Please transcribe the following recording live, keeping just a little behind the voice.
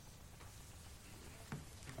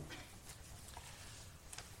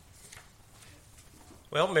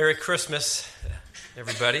Well, Merry Christmas,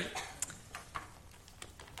 everybody.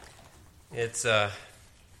 It's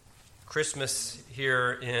Christmas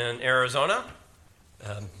here in Arizona,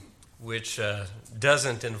 which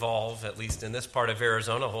doesn't involve, at least in this part of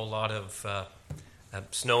Arizona, a whole lot of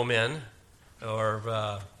snowmen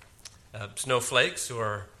or snowflakes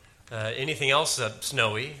or anything else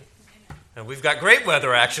snowy. We've got great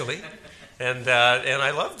weather, actually, and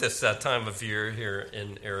I love this time of year here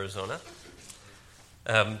in Arizona.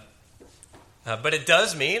 But it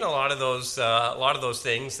does mean a lot of those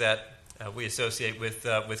things that we associate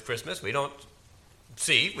with Christmas. We don't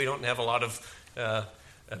have a lot of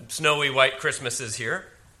snowy white Christmases here.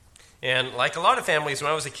 And like a lot of families,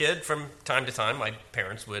 when I was a kid, from time to time, my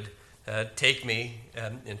parents would take me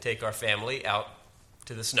and take our family out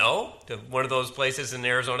to the snow, to one of those places in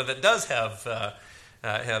Arizona that does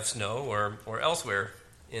have snow, or elsewhere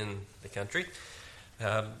in the country.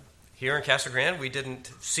 Here in Casa Grande, we didn't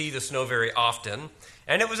see the snow very often,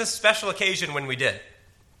 and it was a special occasion when we did.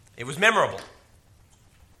 It was memorable.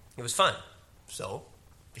 It was fun. So,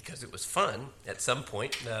 because it was fun, at some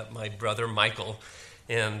point, my brother Michael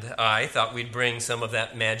and I thought we'd bring some of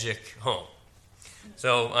that magic home.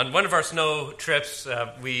 So, on one of our snow trips,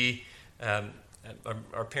 our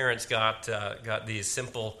parents got these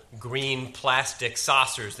simple green plastic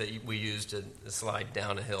saucers that we used to slide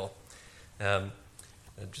down a hill.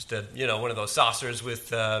 Just one of those saucers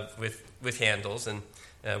with handles, and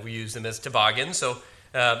we use them as toboggans. So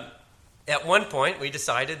at one point, we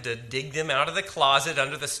decided to dig them out of the closet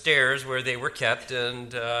under the stairs where they were kept,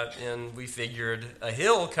 and we figured a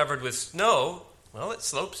hill covered with snow, well, it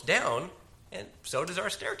slopes down, and so does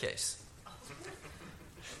our staircase.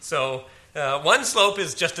 So one slope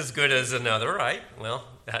is just as good as another, right? Well,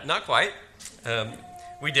 not quite.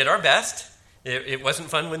 We did our best. It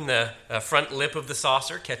wasn't fun when the front lip of the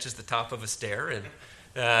saucer catches the top of a stair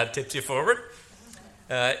and tips you forward.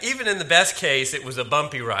 Even in the best case, it was a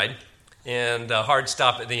bumpy ride and a hard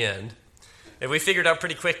stop at the end. And we figured out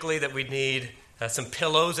pretty quickly that we'd need some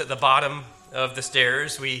pillows at the bottom of the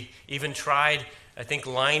stairs. We even tried, I think,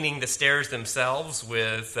 lining the stairs themselves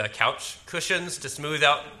with couch cushions to smooth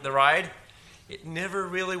out the ride. It never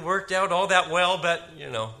really worked out all that well, but,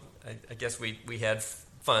 I guess we had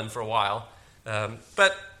fun for a while.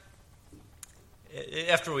 But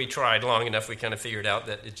after we tried long enough, we kind of figured out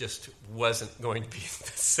that it just wasn't going to be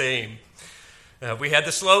the same. We had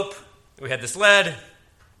the slope, we had the sled,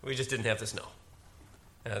 we just didn't have the snow.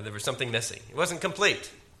 There was something missing. It wasn't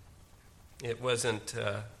complete. It wasn't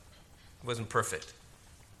perfect.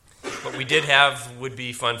 What we did have would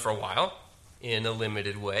be fun for a while, in a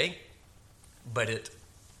limited way, but it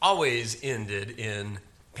always ended in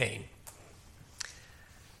pain.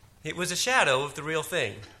 It was a shadow of the real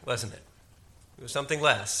thing, wasn't it? It was something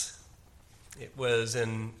less. It was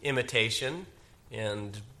an imitation,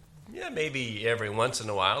 and maybe every once in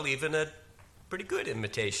a while, even a pretty good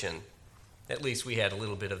imitation. At least we had a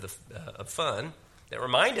little bit of fun that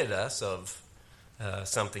reminded us of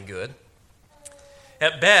something good.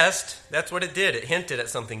 At best, that's what it did. It hinted at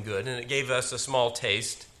something good, and it gave us a small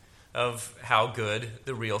taste of how good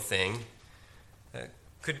the real thing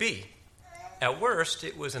could be. At worst,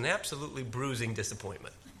 it was an absolutely bruising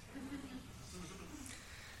disappointment.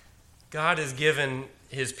 God has given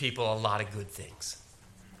his people a lot of good things.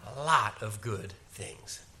 A lot of good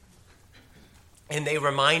things. And they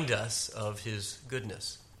remind us of his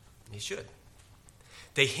goodness. He should.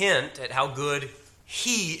 They hint at how good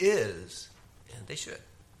he is. And they should.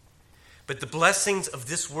 But the blessings of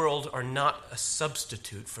this world are not a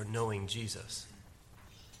substitute for knowing Jesus.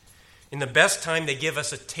 In the best time, they give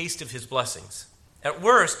us a taste of his blessings. At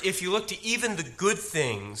worst, if you look to even the good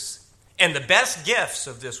things and the best gifts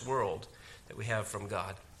of this world that we have from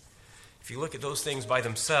God, if you look at those things by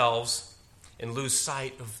themselves and lose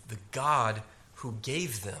sight of the God who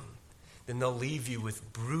gave them, then they'll leave you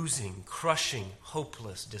with bruising, crushing,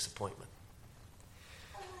 hopeless disappointment.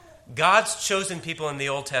 God's chosen people in the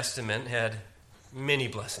Old Testament had many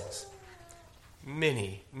blessings.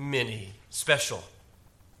 Many, many special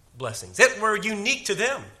blessings that were unique to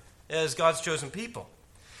them as God's chosen people.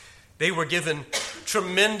 They were given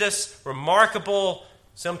tremendous, remarkable,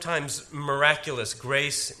 sometimes miraculous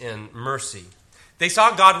grace and mercy. They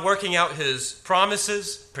saw God working out his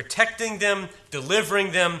promises, protecting them,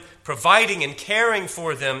 delivering them, providing and caring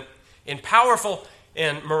for them in powerful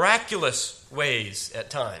and miraculous ways at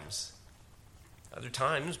times. Other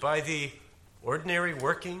times by the ordinary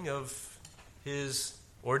working of his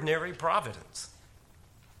ordinary providence.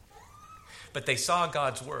 But they saw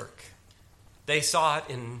God's work. They saw it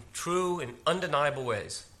in true and undeniable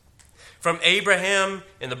ways. From Abraham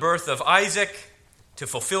in the birth of Isaac to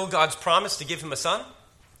fulfill God's promise to give him a son,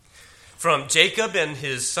 from Jacob and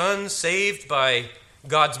his sons saved by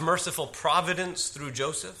God's merciful providence through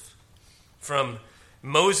Joseph, from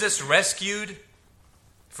Moses rescued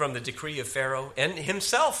from the decree of Pharaoh, and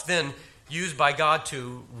himself then used by God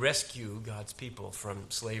to rescue God's people from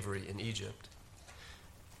slavery in Egypt,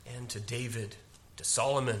 and to David, to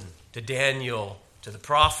Solomon, to Daniel, to the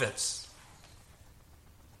prophets.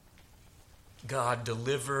 God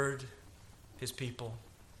delivered his people,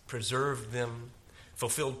 preserved them,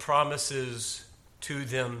 fulfilled promises to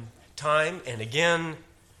them time and again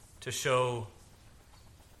to show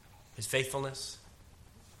his faithfulness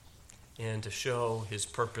and to show his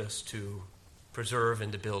purpose to preserve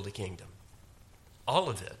and to build a kingdom. All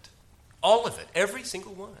of it, every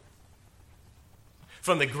single one.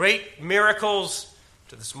 From the great miracles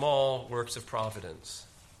to the small works of providence,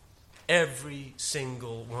 every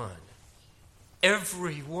single one.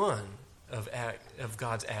 Every one of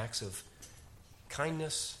God's acts of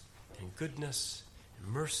kindness and goodness and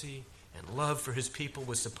mercy and love for his people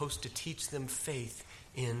was supposed to teach them faith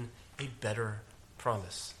in a better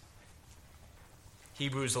promise.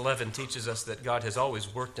 Hebrews 11 teaches us that God has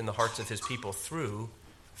always worked in the hearts of his people through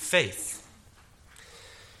faith.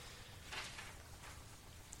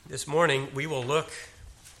 This morning we will look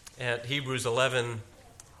at Hebrews 11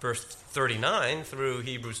 verse 39 through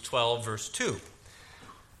Hebrews 12 verse 2.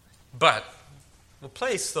 But we'll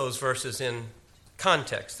place those verses in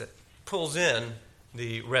context that pulls in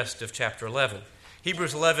the rest of chapter 11.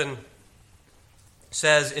 Hebrews 11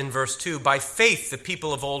 says in verse 2, "By faith the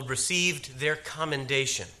people of old received their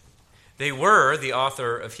commendation. They were," the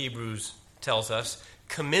author of Hebrews tells us,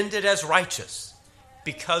 "commended as righteous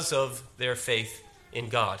because of their faith in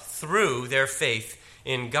God," through their faith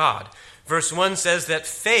in God. Verse 1 says that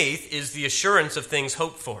faith is the assurance of things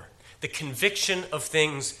hoped for, the conviction of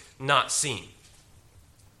things not seen.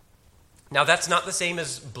 Now, that's not the same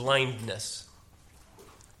as blindness,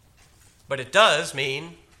 but it does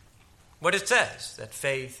mean what it says, that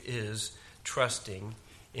faith is trusting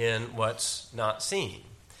in what's not seen.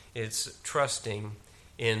 It's trusting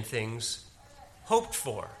in things hoped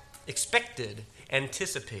for, expected,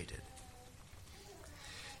 anticipated.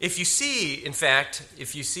 If you see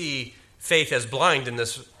faith as blind in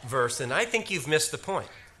this verse, then I think you've missed the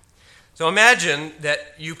point. So imagine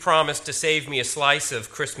that you promise to save me a slice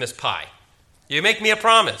of Christmas pie. You make me a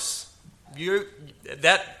promise. You're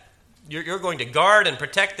going to guard and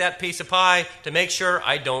protect that piece of pie to make sure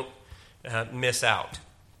I don't miss out.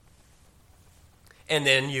 And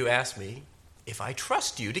then you ask me if I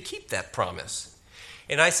trust you to keep that promise.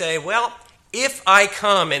 And I say, well, if I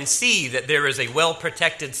come and see that there is a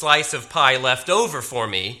well-protected slice of pie left over for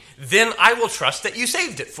me, then I will trust that you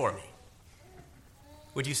saved it for me.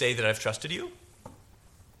 Would you say that I've trusted you?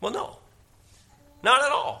 Well, no. Not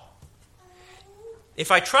at all.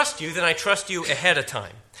 If I trust you, then I trust you ahead of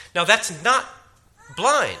time. Now, that's not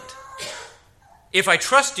blind. If I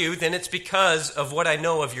trust you, then it's because of what I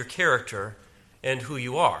know of your character and who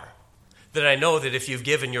you are. That I know that if you've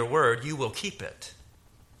given your word, you will keep it.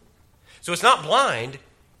 So it's not blind,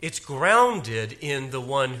 it's grounded in the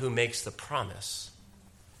one who makes the promise.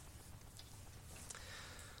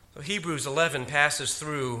 So Hebrews 11 passes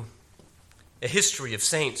through a history of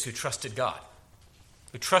saints who trusted God,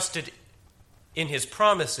 who trusted in his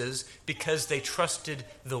promises because they trusted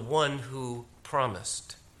the one who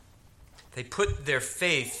promised. They put their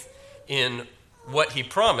faith in what he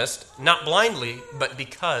promised, not blindly, but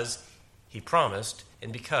because he promised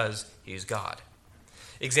and because he's God.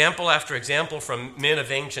 Example after example from men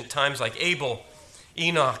of ancient times like Abel,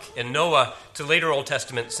 Enoch, and Noah to later Old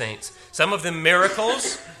Testament saints. Some of them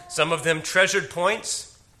miracles, some of them treasured points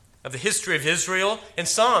of the history of Israel, and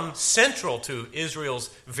some central to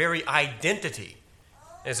Israel's very identity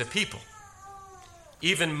as a people.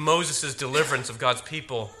 Even Moses' deliverance of God's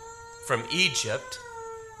people from Egypt,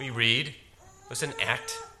 we read, was an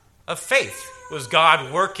act of faith. It was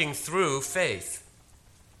God working through faith.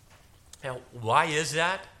 Now, why is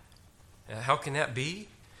that? How can that be?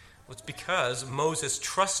 Well, it's because Moses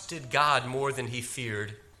trusted God more than he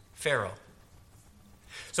feared Pharaoh.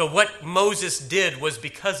 So what Moses did was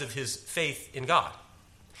because of his faith in God.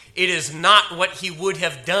 It is not what he would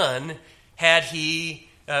have done had he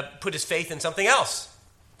put his faith in something else.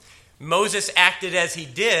 Moses acted as he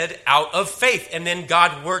did out of faith, and then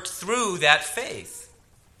God worked through that faith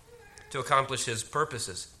to accomplish his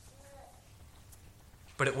purposes.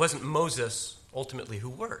 But it wasn't Moses ultimately who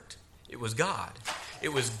worked. It was God. It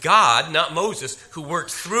was God, not Moses, who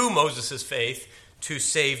worked through Moses' faith to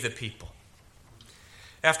save the people.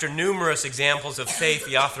 after numerous examples of faith,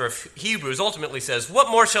 the author of Hebrews ultimately says, "What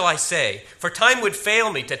more shall I say? For time would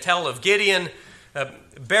fail me to tell of Gideon,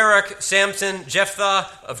 Barak, Samson, Jephthah,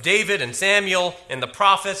 of David and Samuel and the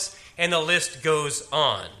prophets," and the list goes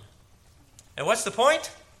on. And what's the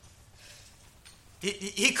point?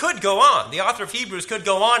 He could go on. The author of Hebrews could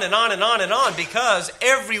go on and on and on and on, because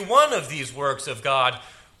every one of these works of God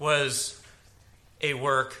was a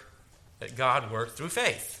work that God worked through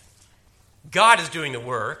faith. God is doing the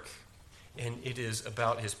work, and it is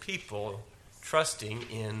about his people trusting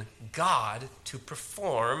in God to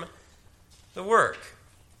perform the work.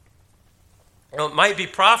 Well, it might be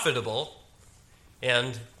profitable,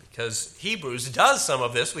 and because Hebrews does some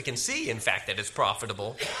of this, we can see, in fact, that it's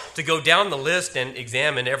profitable to go down the list and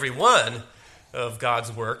examine every one of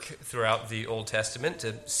God's work throughout the Old Testament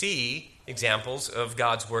to see examples of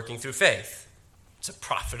God's working through faith. It's a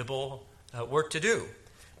profitable work to do.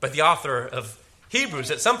 But the author of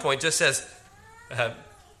Hebrews at some point just says,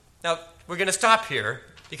 now we're going to stop here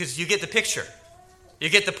because you get the picture. You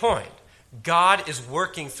get the point. God is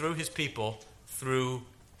working through his people through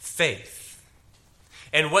faith.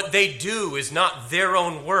 And what they do is not their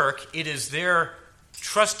own work. It is their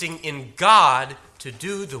trusting in God to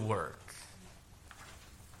do the work.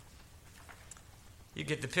 You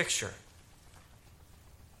get the picture.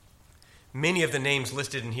 Many of the names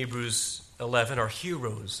listed in Hebrews 11 are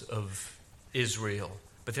heroes of Israel,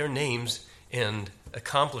 but their names and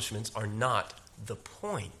accomplishments are not the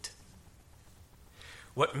point.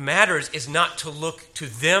 What matters is not to look to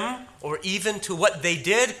them or even to what they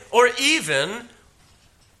did or even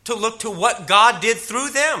to look to what God did through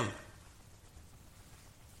them.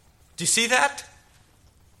 Do you see that?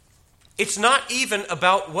 It's not even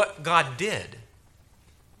about what God did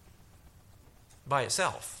by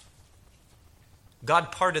itself.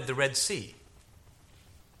 God parted the Red Sea.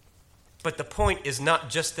 But the point is not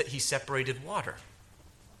just that he separated water.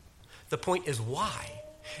 The point is why.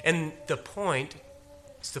 And the point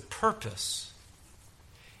is the purpose.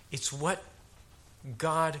 It's what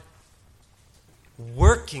God,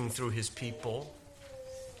 working through his people,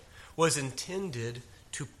 was intended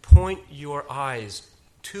to point your eyes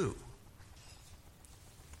to.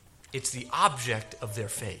 It's the object of their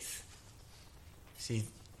faith. See,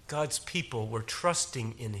 God's people were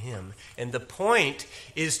trusting in him. And the point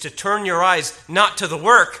is to turn your eyes not to the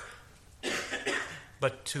work,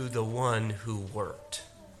 but to the one who worked.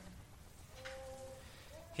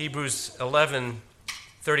 Hebrews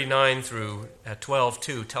 11:39 through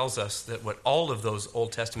 12:2 tells us that what all of those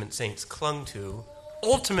Old Testament saints clung to,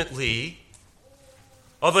 ultimately,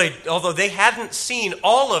 although they hadn't seen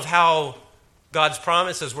all of how God's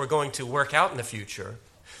promises were going to work out in the future,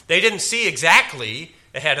 they didn't see exactly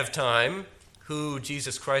ahead of time who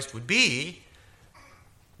Jesus Christ would be.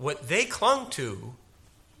 What they clung to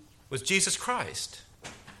was Jesus Christ.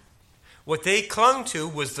 What they clung to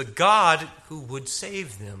was the God who would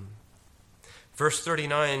save them. Verse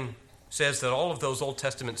 39 says that all of those Old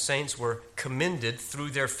Testament saints were commended through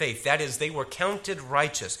their faith. That is, they were counted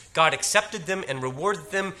righteous. God accepted them and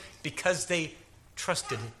rewarded them because they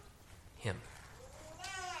trusted him.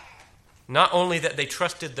 Not only that they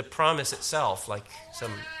trusted the promise itself, like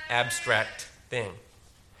some abstract thing,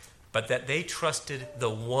 but that they trusted the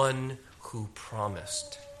one who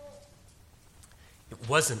promised. It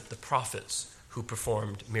wasn't the prophets who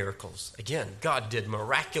performed miracles. Again, God did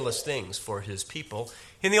miraculous things for his people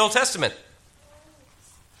in the Old Testament.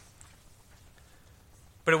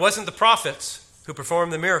 But it wasn't the prophets who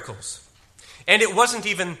performed the miracles. And it wasn't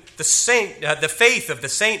even the faith of the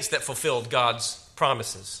saints that fulfilled God's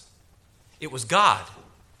promises. It was God.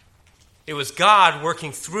 It was God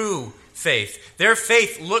working through faith. Their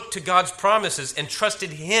faith looked to God's promises and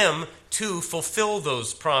trusted him to fulfill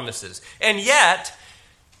those promises. And yet,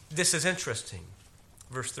 this is interesting.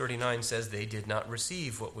 Verse 39 says they did not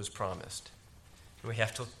receive what was promised. And we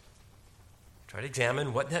have to try to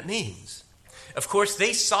examine what that means. Of course,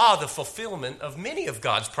 they saw the fulfillment of many of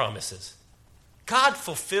God's promises. God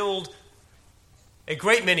fulfilled a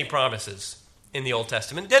great many promises in the Old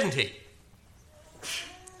Testament, didn't he?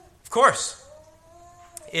 Of course.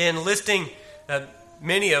 In listing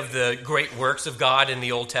many of the great works of God in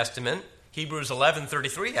the Old Testament, Hebrews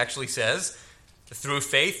 11:33 actually says, through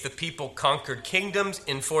faith the people conquered kingdoms,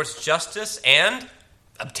 enforced justice, and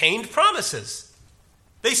obtained promises.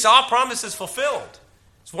 They saw promises fulfilled.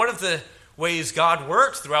 It's one of the ways God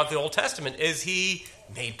works throughout the Old Testament is he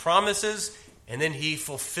made promises and then he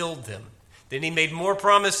fulfilled them. Then he made more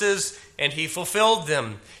promises and he fulfilled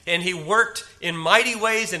them. And he worked in mighty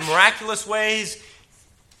ways, in miraculous ways,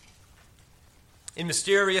 in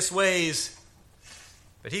mysterious ways.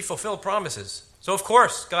 But he fulfilled promises. So, of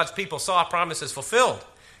course, God's people saw promises fulfilled.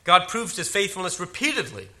 God proves his faithfulness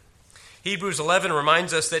repeatedly. Hebrews 11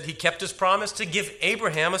 reminds us that he kept his promise to give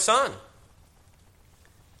Abraham a son.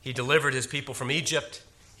 He delivered his people from Egypt.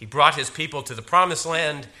 He brought his people to the promised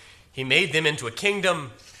land. He made them into a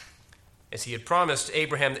kingdom, as he had promised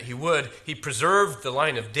Abraham that he would. He preserved the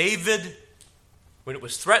line of David when it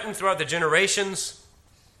was threatened throughout the generations.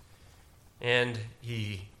 And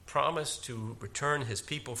he promised to return his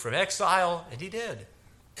people from exile, and he did.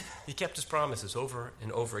 He kept his promises over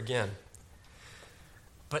and over again.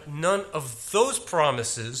 But none of those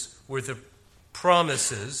promises were the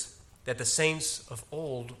promises that the saints of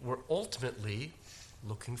old were ultimately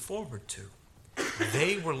looking forward to.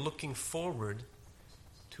 They were looking forward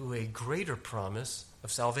to a greater promise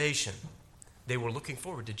of salvation. They were looking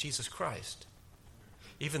forward to Jesus Christ.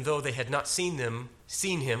 Even though they had not seen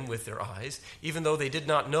him with their eyes, even though they did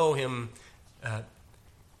not know him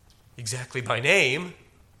exactly by name,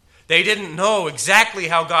 they didn't know exactly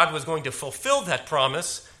how God was going to fulfill that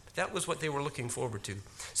promise, but that was what they were looking forward to.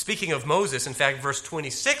 Speaking of Moses, in fact, verse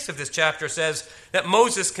 26 of this chapter says that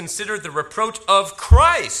Moses considered the reproach of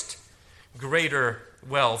Christ greater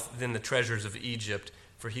wealth than the treasures of Egypt,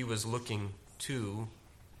 for he was looking to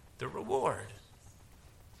the reward.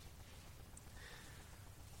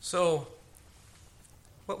 So,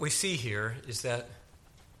 what we see here is that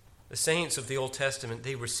the saints of the Old Testament,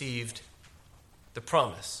 they received the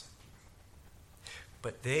promise.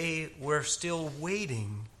 But they were still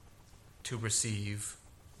waiting to receive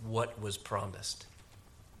what was promised.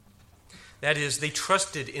 That is, they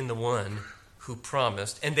trusted in the one who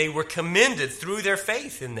promised, and they were commended through their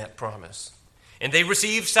faith in that promise. And they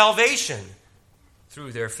received salvation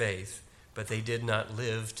through their faith, but they did not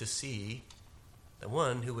live to see the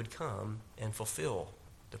one who would come and fulfill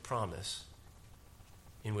the promise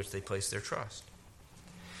in which they placed their trust.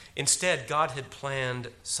 Instead, God had planned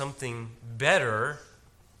something better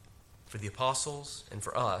for the apostles and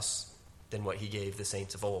for us than what he gave the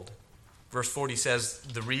saints of old. Verse 40 says,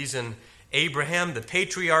 the reason Abraham, the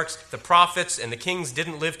patriarchs, the prophets, and the kings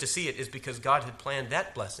didn't live to see it is because God had planned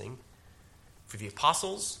that blessing for the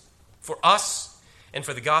apostles, for us, and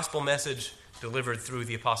for the gospel message delivered through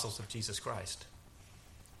the apostles of Jesus Christ.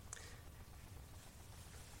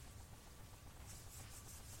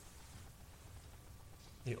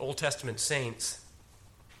 The Old Testament saints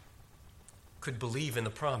could believe in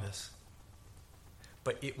the promise,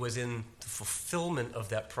 but it was in the fulfillment of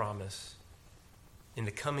that promise, in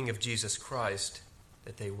the coming of Jesus Christ,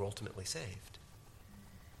 that they were ultimately saved.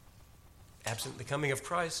 Absent the coming of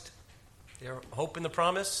Christ, their hope in the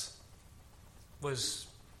promise was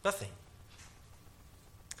nothing.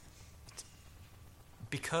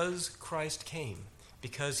 Because Christ came,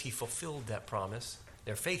 because he fulfilled that promise,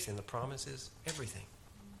 their faith in the promise is everything.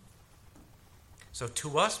 So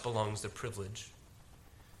to us belongs the privilege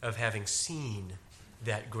of having seen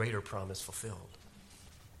that greater promise fulfilled.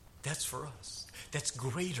 That's for us. That's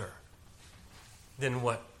greater than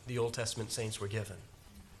what the Old Testament saints were given.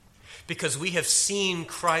 Because we have seen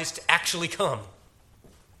Christ actually come.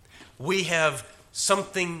 We have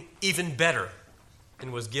something even better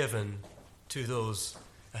than was given to those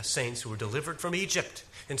saints who were delivered from Egypt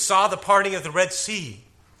and saw the parting of the Red Sea.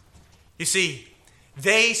 You see,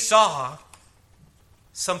 they saw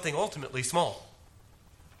something ultimately small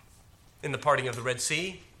in the parting of the Red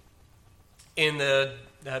Sea, in the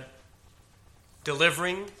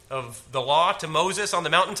delivering of the law to Moses on the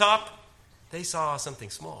mountaintop. They saw something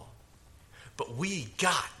small. But we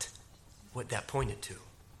got what that pointed to.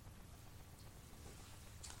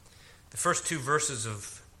 The first two verses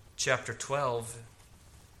of chapter 12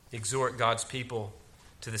 exhort God's people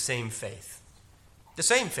to the same faith. The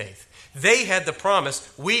same faith. They had the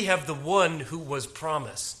promise. We have the one who was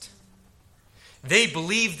promised. They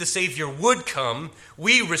believed the Savior would come.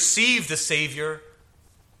 We received the Savior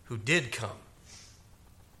who did come.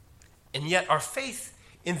 And yet our faith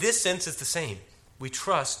in this sense is the same. We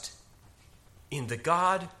trust in the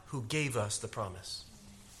God who gave us the promise.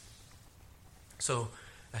 So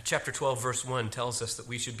chapter 12 verse 1 tells us that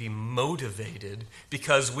we should be motivated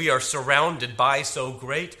because we are surrounded by so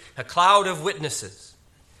great a cloud of witnesses.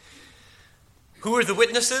 Who are the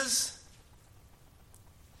witnesses?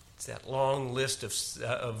 It's that long list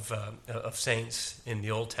of saints in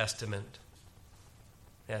the Old Testament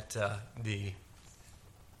that the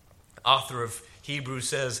author of Hebrews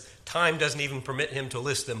says time doesn't even permit him to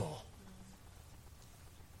list them all.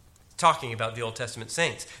 Talking about the Old Testament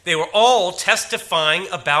saints. They were all testifying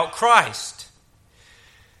about Christ.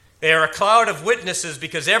 They are a cloud of witnesses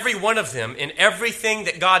because every one of them, in everything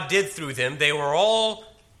that God did through them, they were all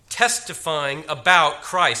testifying about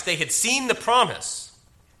Christ. They had seen the promise,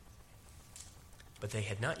 but they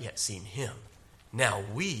had not yet seen him. Now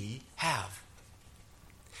we have.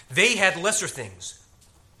 They had lesser things,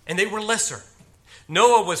 and they were lesser.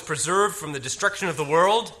 Noah was preserved from the destruction of the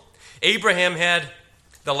world. Abraham had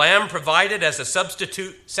the lamb provided as a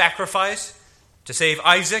substitute sacrifice to save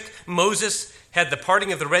Isaac. Moses had the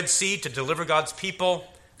parting of the Red Sea to deliver God's people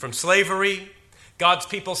from slavery. God's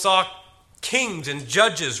people saw kings and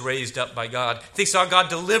judges raised up by God. They saw God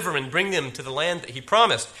deliver and bring them to the land that he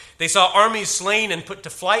promised. They saw armies slain and put to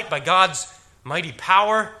flight by God's mighty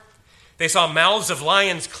power. They saw mouths of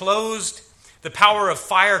lions closed, the power of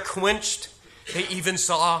fire quenched. They even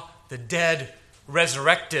saw the dead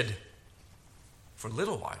resurrected for a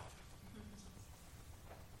little while.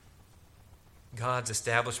 God's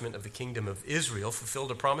establishment of the kingdom of Israel fulfilled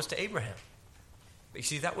a promise to Abraham. But you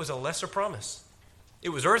see, that was a lesser promise. It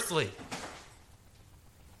was earthly.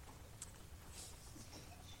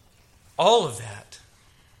 All of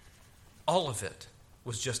it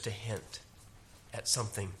was just a hint at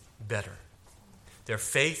something better. Their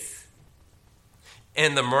faith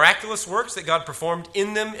and the miraculous works that God performed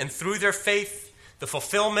in them and through their faith, the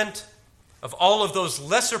fulfillment of all of those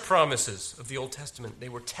lesser promises of the Old Testament, they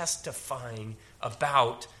were testifying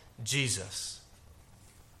about Jesus.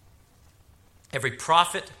 Every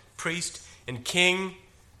prophet, priest, and king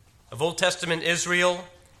of Old Testament Israel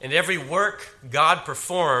and every work God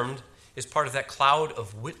performed is part of that cloud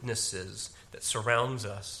of witnesses that surrounds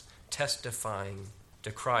us, testifying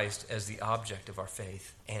to Christ as the object of our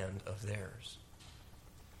faith and of theirs.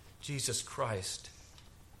 Jesus Christ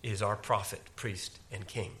is our prophet, priest, and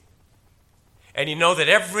king. And you know that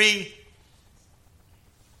every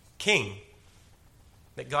king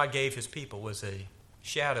that God gave his people was a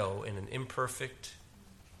shadow and an imperfect,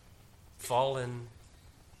 fallen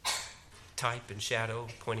type and shadow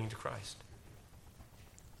pointing to Christ.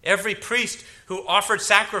 Every priest who offered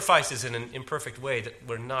sacrifices in an imperfect way that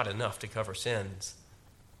were not enough to cover sins,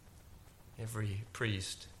 every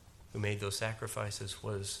priest who made those sacrifices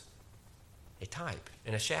was a type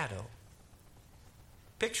and a shadow,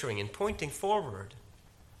 picturing and pointing forward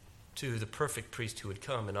to the perfect priest who would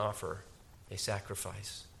come and offer a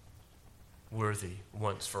sacrifice worthy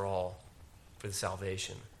once for all for the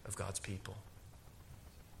salvation of God's people.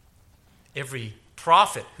 Every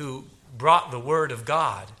prophet who brought the word of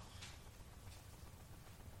God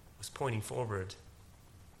was pointing forward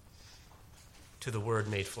to the word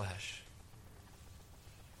made flesh.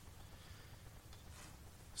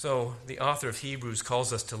 So the author of Hebrews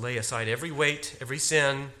calls us to lay aside every weight, every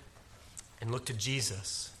sin, and look to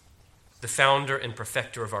Jesus, the founder and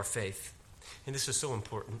perfecter of our faith. And this is so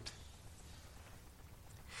important.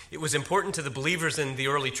 It was important to the believers in the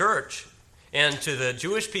early church and to the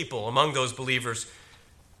Jewish people among those believers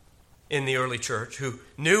in the early church who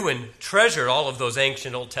knew and treasured all of those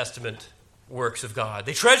ancient Old Testament works of God.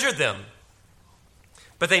 They treasured them.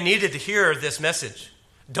 But they needed to hear this message.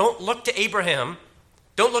 Don't look to Abraham.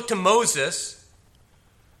 Don't look to Moses.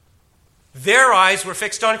 Their eyes were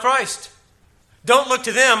fixed on Christ. Don't look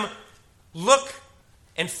to them. Look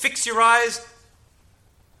and fix your eyes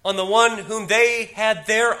on the one whom they had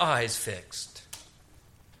their eyes fixed.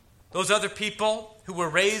 Those other people who were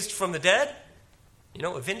raised from the dead,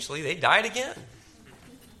 eventually they died again.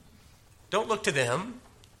 Don't look to them.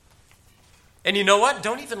 And you know what?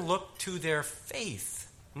 Don't even look to their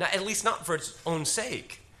faith, at least not for its own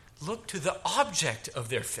sake. Look to the object of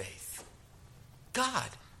their faith, God,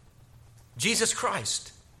 Jesus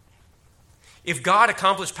Christ. If God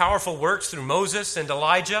accomplished powerful works through Moses and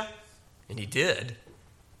Elijah, and he did,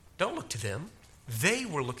 don't look to them. They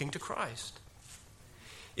were looking to Christ.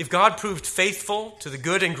 If God proved faithful to the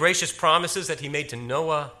good and gracious promises that he made to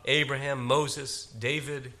Noah, Abraham, Moses,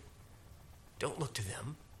 David, don't look to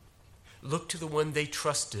them. Look to the one they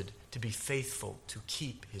trusted to be faithful to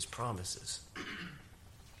keep his promises.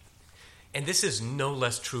 And this is no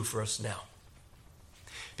less true for us now.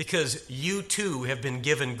 Because you too have been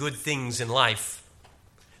given good things in life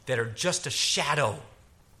that are just a shadow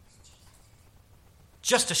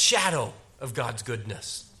of God's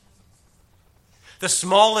goodness. The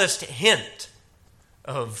smallest hint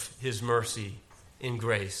of his mercy and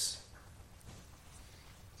grace.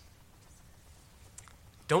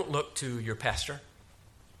 Don't look to your pastor,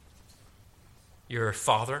 your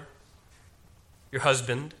father, your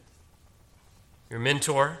husband, your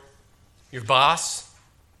mentor, your boss,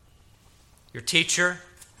 your teacher.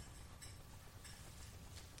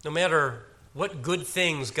 No matter what good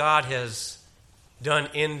things God has done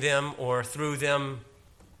in them or through them,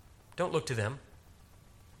 don't look to them.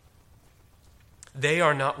 They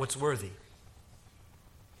are not what's worthy.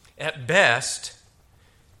 At best,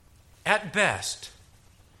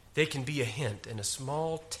 they can be a hint and a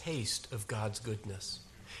small taste of God's goodness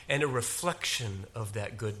and a reflection of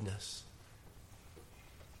that goodness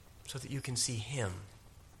so that you can see Him.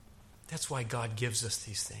 That's why God gives us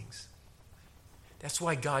these things. That's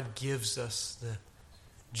why God gives us the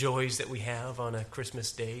joys that we have on a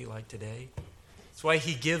Christmas day like today. That's why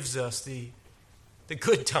He gives us the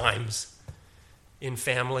good times in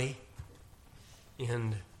family,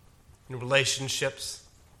 in relationships.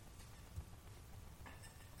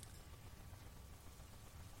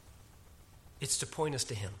 It's to point us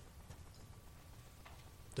to Him,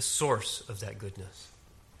 the source of that goodness.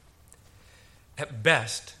 At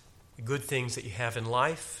best, the good things that you have in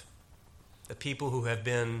life, the people who have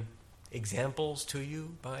been examples to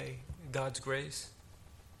you by God's grace,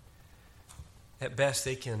 at best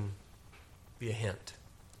they can be a hint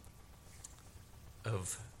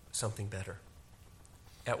of something better.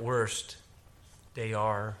 At worst, they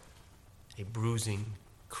are a bruising,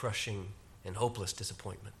 crushing, and hopeless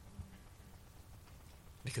disappointment.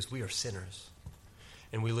 Because we are sinners,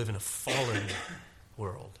 and we live in a fallen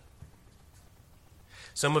world.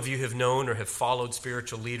 Some of you have known or have followed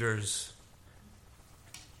spiritual leaders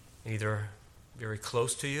either very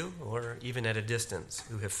close to you or even at a distance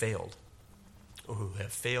who have failed, or who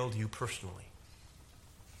have failed you personally.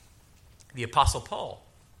 The Apostle Paul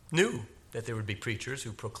knew that there would be preachers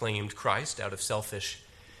who proclaimed Christ out of selfish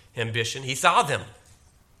ambition. He saw them.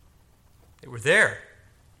 They were there.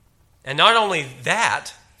 And not only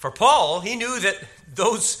that, for Paul, he knew that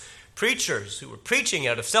those preachers who were preaching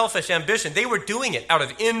out of selfish ambition, they were doing it out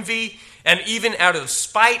of envy and even out of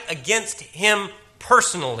spite against him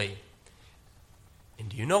personally. And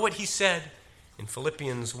do you know what he said in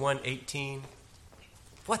Philippians 1:18?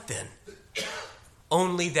 What then?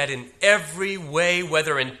 Only that in every way,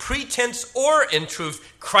 whether in pretense or in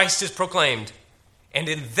truth, Christ is proclaimed, and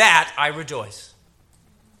in that I rejoice.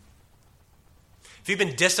 If you've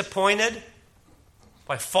been disappointed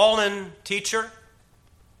by a fallen teacher,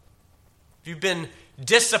 if you've been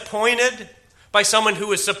disappointed by someone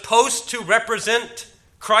who is supposed to represent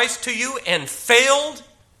Christ to you and failed,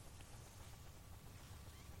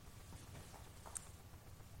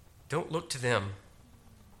 don't look to them.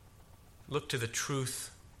 Look to the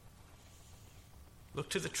truth. Look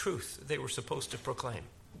to the truth they were supposed to proclaim.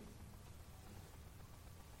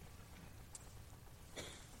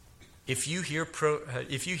 If you hear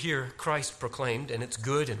Christ proclaimed and it's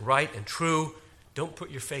good and right and true, don't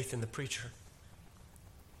put your faith in the preacher.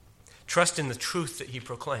 Trust in the truth that he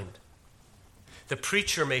proclaimed. The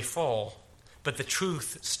preacher may fall, but the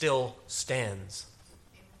truth still stands.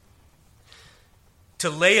 To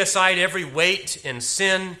lay aside every weight and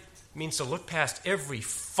sin means to look past every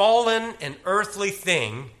fallen and earthly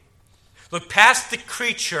thing. Look past the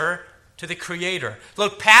creature to the Creator.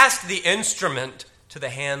 Look past the instrument to the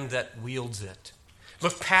hand that wields it.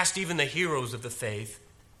 Look past even the heroes of the faith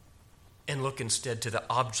and look instead to the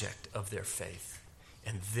object of their faith.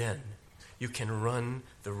 And then you can run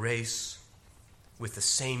the race with the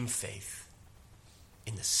same faith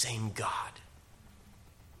in the same God.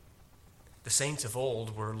 The saints of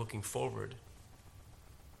old were looking forward,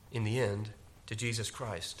 in the end, to Jesus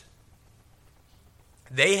Christ.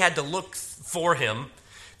 They had to look for him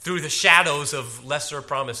through the shadows of lesser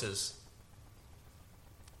promises,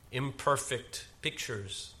 imperfect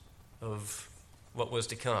pictures of what was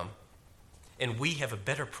to come. And we have a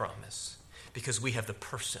better promise because we have the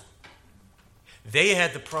person. They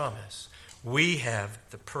had the promise. We have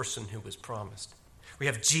the person who was promised. We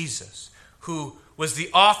have Jesus, who was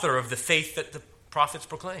the author of the faith that the prophets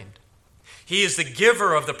proclaimed. He is the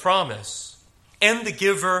giver of the promise and the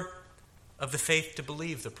giver of the faith to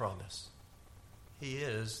believe the promise. He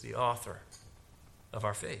is the author of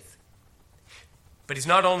our faith. But he's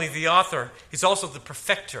not only the author, he's also the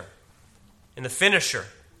perfecter and the finisher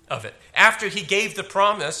of it. After he gave the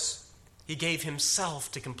promise, he gave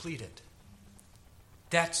himself to complete it.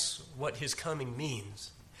 That's what his coming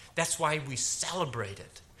means. That's why we celebrate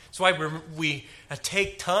it. That's why we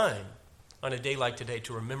take time on a day like today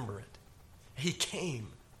to remember it. He came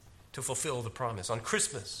to fulfill the promise. On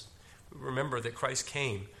Christmas, we remember that Christ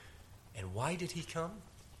came. And why did he come?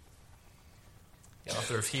 The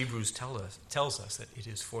author of Hebrews tells us that it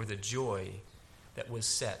is for the joy that was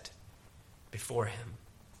set before him.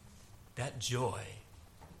 That joy,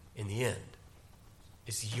 in the end,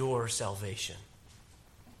 is your salvation.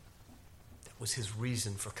 That was his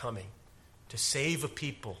reason for coming, to save a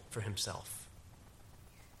people for himself.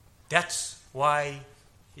 That's why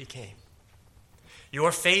he came.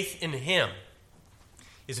 Your faith in him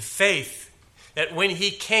is a faith that when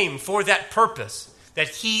he came for that purpose, that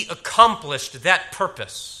he accomplished that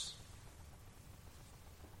purpose.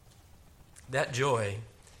 That joy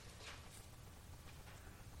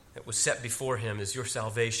that was set before him is your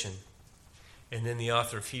salvation. And then the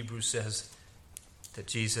author of Hebrews says that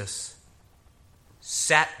Jesus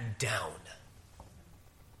sat down.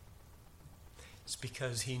 It's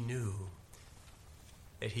because he knew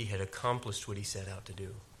that he had accomplished what he set out to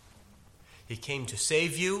do. He came to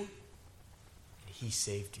save you, and he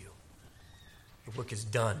saved you. The work is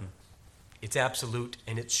done. It's absolute,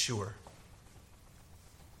 and it's sure.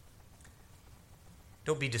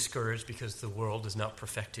 Don't be discouraged because the world is not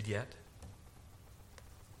perfected yet.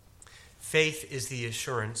 Faith is the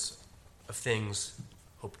assurance of things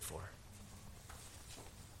hoped for.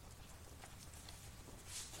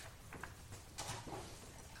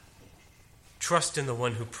 Trust in the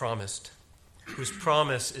one who promised, whose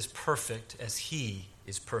promise is perfect as he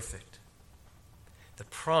is perfect. The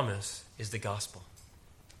promise is the gospel.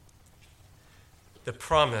 The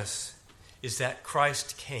promise is that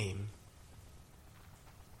Christ came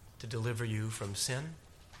to deliver you from sin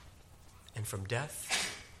and from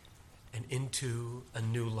death and into a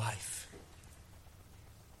new life.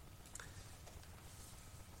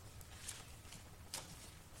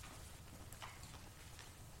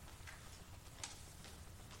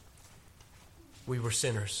 We were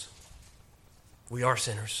sinners. We are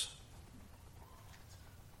sinners.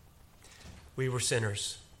 We were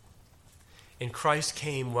sinners. And Christ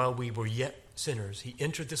came while we were yet sinners. He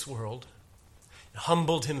entered this world and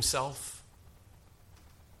humbled himself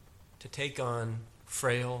to take on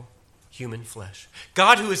frail human flesh.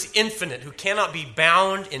 God, who is infinite, who cannot be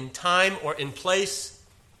bound in time or in place,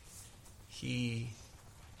 he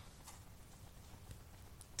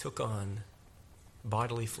took on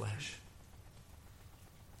bodily flesh,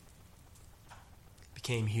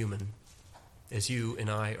 became human as you and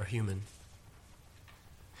I are human,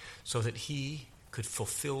 so that he could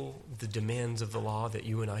fulfill the demands of the law that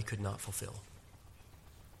you and I could not fulfill.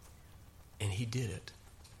 And he did it.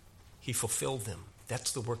 He fulfilled them.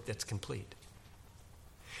 That's the work that's complete.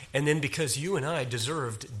 And then because you and I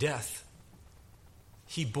deserved death,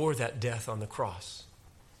 he bore that death on the cross.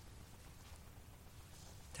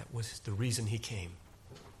 That was the reason he came.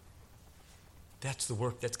 That's the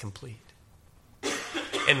work that's complete.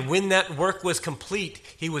 And when that work was complete,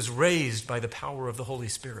 he was raised by the power of the Holy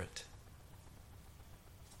Spirit.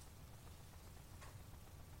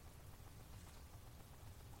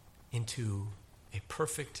 Into a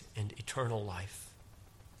perfect and eternal life.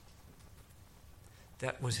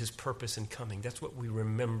 That was his purpose in coming. That's what we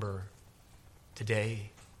remember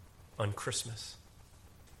today on Christmas.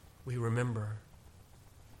 We remember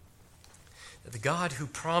that the God who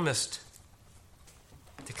promised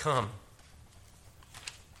to come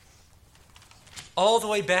all the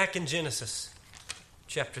way back in Genesis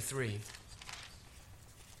chapter 3,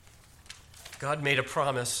 God made a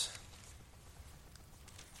promise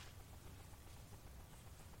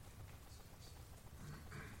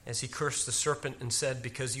as he cursed the serpent and said,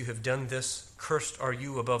 "Because you have done this, cursed are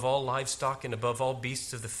you above all livestock and above all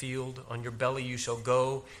beasts of the field. On your belly you shall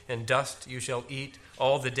go, and dust you shall eat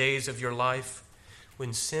all the days of your life."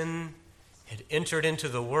 When sin had entered into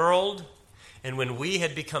the world, and when we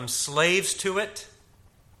had become slaves to it,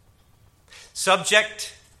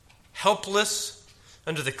 subject, helpless,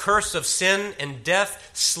 under the curse of sin and death,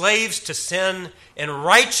 slaves to sin, and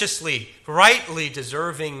rightly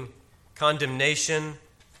deserving condemnation,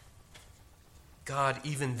 God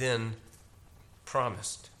even then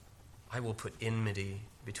promised, "I will put enmity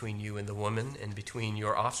between you and the woman, and between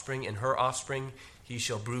your offspring and her offspring. He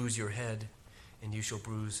shall bruise your head, and you shall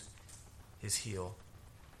bruise his heel."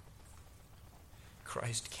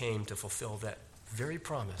 Christ came to fulfill that very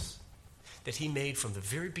promise that he made from the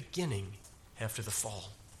very beginning after the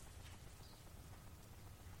fall,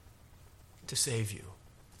 to save you.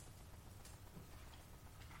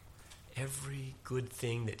 Every good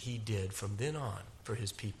thing that he did from then on for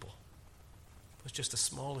his people was just the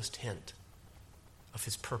smallest hint of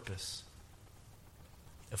his purpose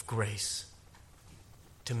of grace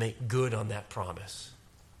to make good on that promise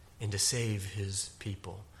and to save his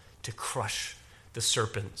people, to crush the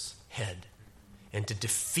serpent's head and to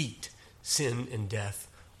defeat sin and death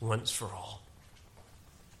once for all.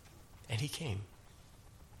 And he came.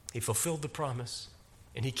 He fulfilled the promise,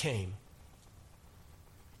 and he came.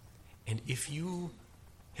 And if you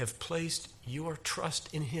have placed your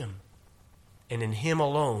trust in him and in him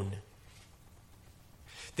alone,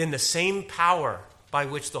 then the same power by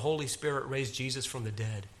which the Holy Spirit raised Jesus from the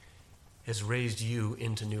dead has raised you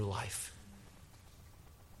into new life.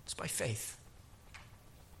 It's by faith.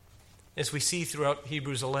 As we see throughout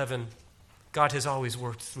Hebrews 11, God has always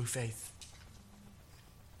worked through faith.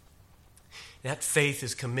 That faith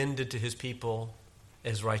is commended to his people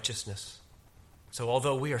as righteousness. So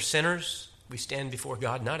although we are sinners, we stand before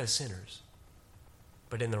God not as sinners,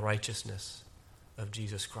 but in the righteousness of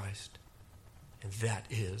Jesus Christ. And that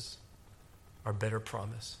is our better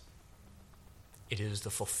promise. It is the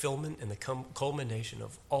fulfillment and the culmination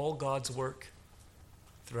of all God's work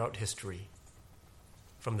throughout history,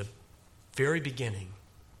 from the very beginning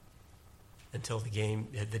until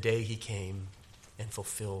the day he came and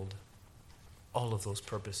fulfilled all of those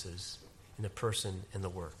purposes in the person and the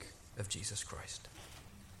work of Jesus Christ.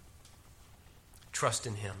 Trust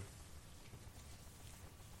in him.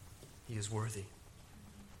 He is worthy.